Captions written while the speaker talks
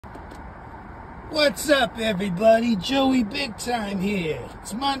What's up, everybody? Joey Big Time here.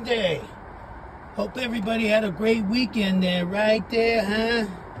 It's Monday. Hope everybody had a great weekend there, right there,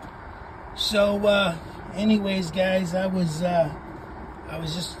 huh? So, anyways, guys, I was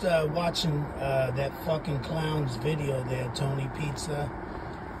just watching that fucking clown's video there, Tony Pizza,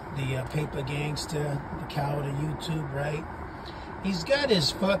 the paper gangster, the coward of YouTube, right? He's got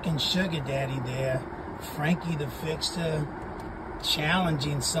his fucking sugar daddy there, Frankie the Fixer,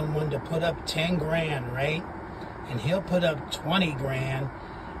 challenging someone to put up 10 grand, right? And he'll put up 20 grand,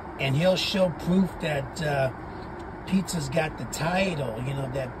 and he'll show proof that Pizza's got the title, you know,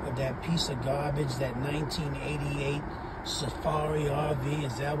 that piece of garbage, that 1988 Safari RV.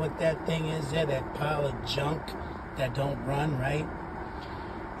 Is that what that thing is there? That pile of junk that don't run, right?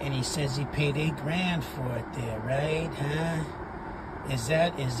 And he says he paid 8 grand for it there, right? Huh? Is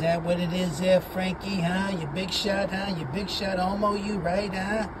that what it is there, Frankie, huh? You big shot, huh? You big shot homo, you, right,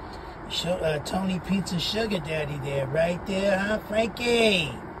 huh? Tony Pizza sugar daddy there, right there, huh,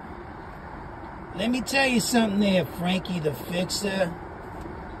 Frankie? Let me tell you something there, Frankie the Fixer.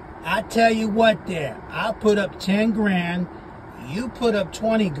 I tell you what there, I'll put up 10 grand, you put up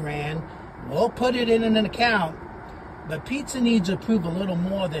 20 grand, we'll put it in an account, but Pizza needs to prove a little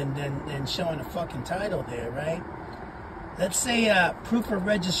more than showing a fucking title there, right? Let's say proof of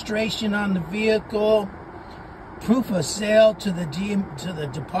registration on the vehicle, proof of sale to the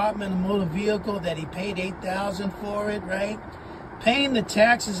Department of Motor Vehicle that he paid $8,000 for it, right? Paying the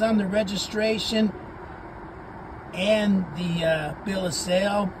taxes on the registration and the bill of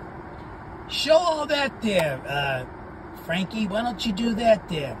sale. Show all that there, Frankie. Why don't you do that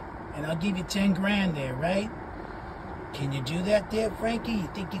there? And I'll give you 10 grand there, right? Can you do that there, Frankie? You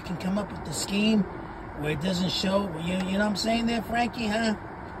think you can come up with the scheme where it doesn't show, you know what I'm saying there, Frankie, huh?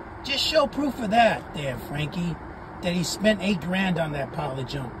 Just show proof of that there, Frankie, that he spent 8 grand on that pile of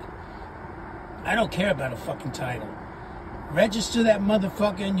junk. I don't care about a fucking title. Register that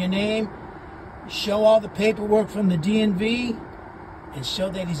motherfucker in your name, show all the paperwork from the DMV, and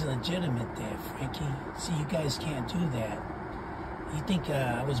show that he's legitimate there, Frankie. See, you guys can't do that. You think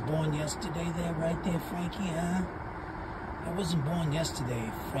I was born yesterday there, right there, Frankie, huh? I wasn't born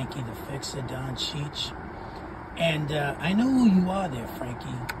yesterday, Frankie the Fixer, Don Cheech. And I know who you are there, Frankie.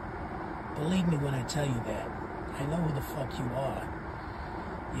 Believe me when I tell you that. I know who the fuck you are.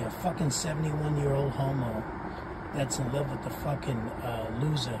 You're a fucking 71-year-old homo that's in love with the fucking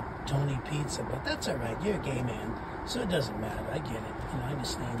loser, Tony Pizza. But that's all right. You're a gay man, so it doesn't matter. I get it. You know, I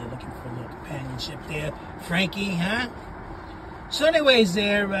understand you're looking for a little companionship there, Frankie, huh? So anyways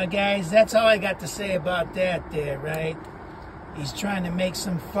there, guys, that's all I got to say about that there, right? He's trying to make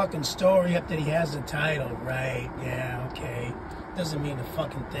some fucking story up that he has a title, right? Yeah, okay. Doesn't mean a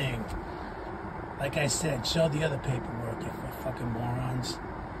fucking thing. Like I said, show the other paperwork, you fucking morons.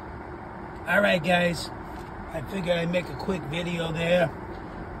 Alright, guys. I figured I'd make a quick video there.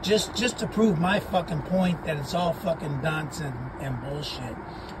 Just to prove my fucking point that it's all fucking nonsense and bullshit.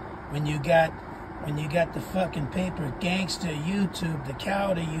 When you got the fucking paper gangster YouTube, the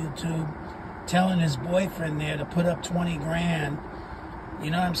coward of YouTube, telling his boyfriend there to put up 20 grand. You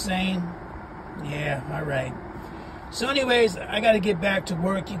know what I'm saying? Yeah, all right. So anyways, I got to get back to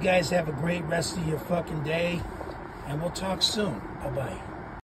work. You guys have a great rest of your fucking day, and we'll talk soon. Bye-bye.